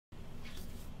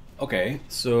Okay,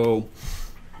 so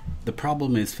the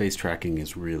problem is face tracking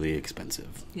is really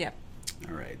expensive. Yep.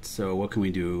 All right, so what can we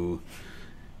do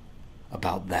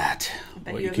about that?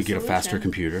 Bet Well, you you have could a get a faster solution.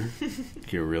 computer.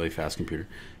 Get a really fast computer.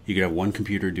 You could have one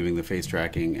computer doing the face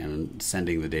tracking and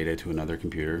sending the data to another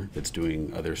computer that's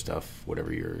doing other stuff,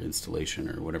 whatever your installation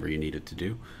or whatever you need it to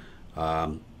do.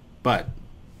 But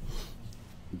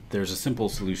there's a simple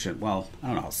solution. Well, I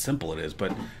don't know how simple it is,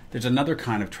 but there's another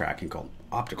kind of tracking called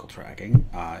optical tracking.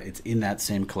 It's in that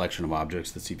same collection of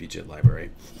objects, the CVJIT library.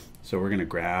 So we're going to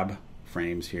grab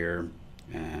frames here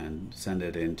and send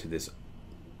it into this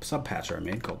subpatcher I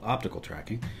made called optical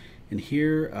tracking. And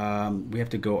here we have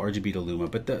to go RGB to Luma,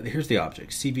 but here's the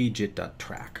object,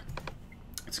 cvjit.track.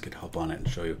 Let's get help on it and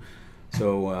show you.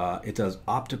 So it does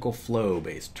optical flow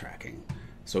based tracking.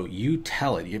 So you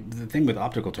tell it, the thing with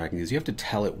optical tracking is you have to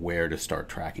tell it where to start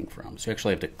tracking from. So you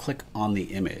actually have to click on the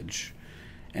image,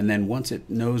 and then once it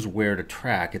knows where to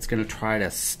track, it's going to try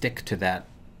to stick to that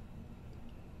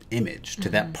image, to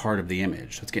that part of the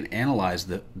image. So it's going to analyze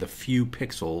the few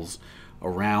pixels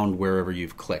around wherever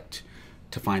you've clicked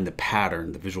to find the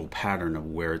pattern, the visual pattern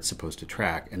of where it's supposed to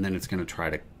track, and then it's going to try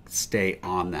to stay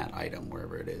on that item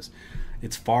wherever it is.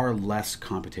 It's far less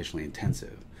computationally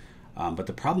intensive. But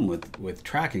the problem with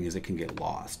tracking is it can get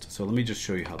lost. So let me just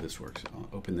show you how this works. I'll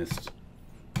open this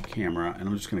camera, and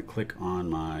I'm just going to click on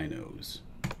my nose.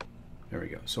 There we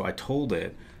go. So I told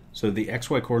it, so the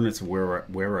XY coordinates of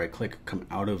where I click come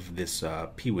out of this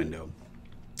P window.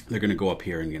 They're going to go up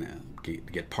here and going to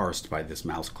get parsed by this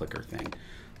mouse clicker thing.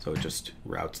 So it just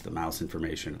routes the mouse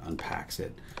information, unpacks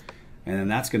it. And then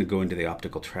that's going to go into the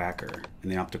optical tracker.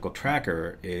 And the optical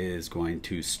tracker is going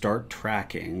to start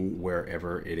tracking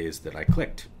wherever it is that I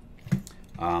clicked.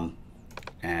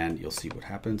 And you'll see what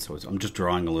happens. So I'm just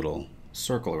drawing a little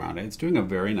circle around it. It's doing a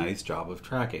very nice job of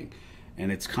tracking.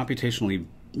 And it's computationally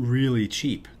really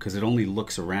cheap because it only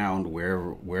looks around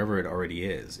wherever it already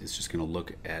is. It's just going to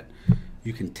look at,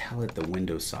 you can tell it the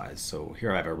window size. So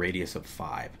here I have a radius of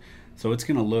 5. So it's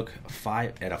going to look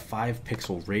at a 5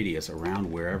 pixel radius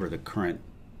around wherever the current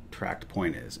tracked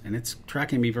point is. And it's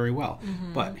tracking me very well.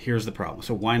 But here's the problem.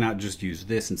 So why not just use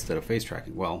this instead of face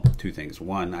tracking? Well, two things.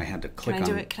 One, I had to click on...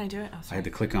 Can I do it? Oh, I had to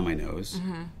click on my nose.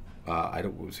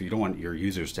 So you don't want your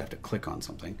users to have to click on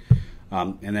something.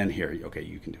 And then here, okay,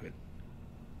 you can do it.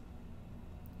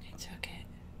 I took it.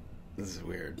 This is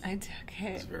weird. I took it.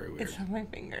 It's very weird. It's on my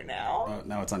finger now.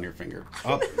 Now it's on your finger.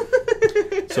 Oh.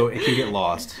 So it can get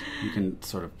lost. You can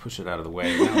sort of push it out of the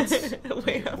way. Now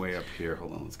it's way up here.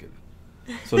 Hold on, let's get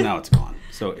it. So now it's gone.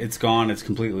 So it's gone. It's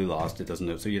completely lost. It doesn't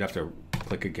know. So you'd have to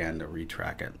click again to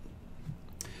retrack it.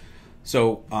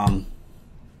 So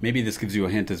maybe this gives you a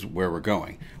hint as where we're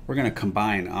going. We're going to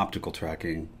combine optical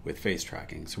tracking with face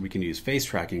tracking. So we can use face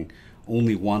tracking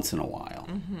only once in a while.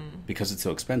 Because it's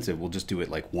so expensive, we'll just do it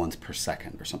like once per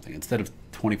second or something. Instead of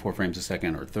 24 frames a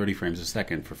second or 30 frames a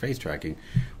second for face tracking,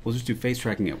 we'll just do face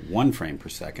tracking at 1 frame per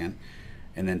second,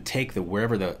 and then take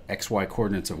wherever the XY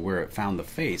coordinates of where it found the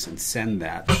face and send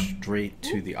that straight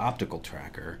to the optical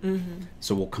tracker.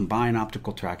 So we'll combine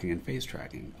optical tracking and face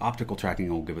tracking. Optical tracking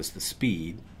will give us the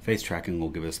speed. Face tracking will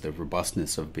give us the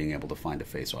robustness of being able to find a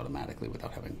face automatically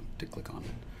without having to click on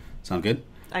it. Sound good?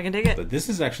 I can dig it. But this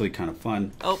is actually kind of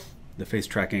fun. Oh. The face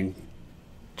tracking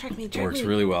Track me. works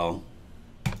really well.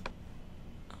 Oh,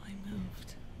 I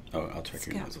moved. Oh, I'll check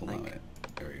your Scout, nose. Hold on. like-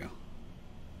 There we go.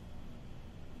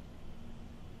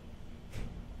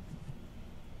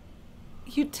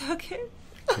 You took it?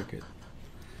 Took it.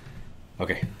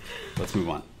 Okay, let's move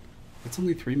on. It's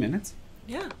only 3 minutes?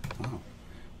 Yeah. Wow.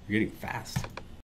 You're getting fast.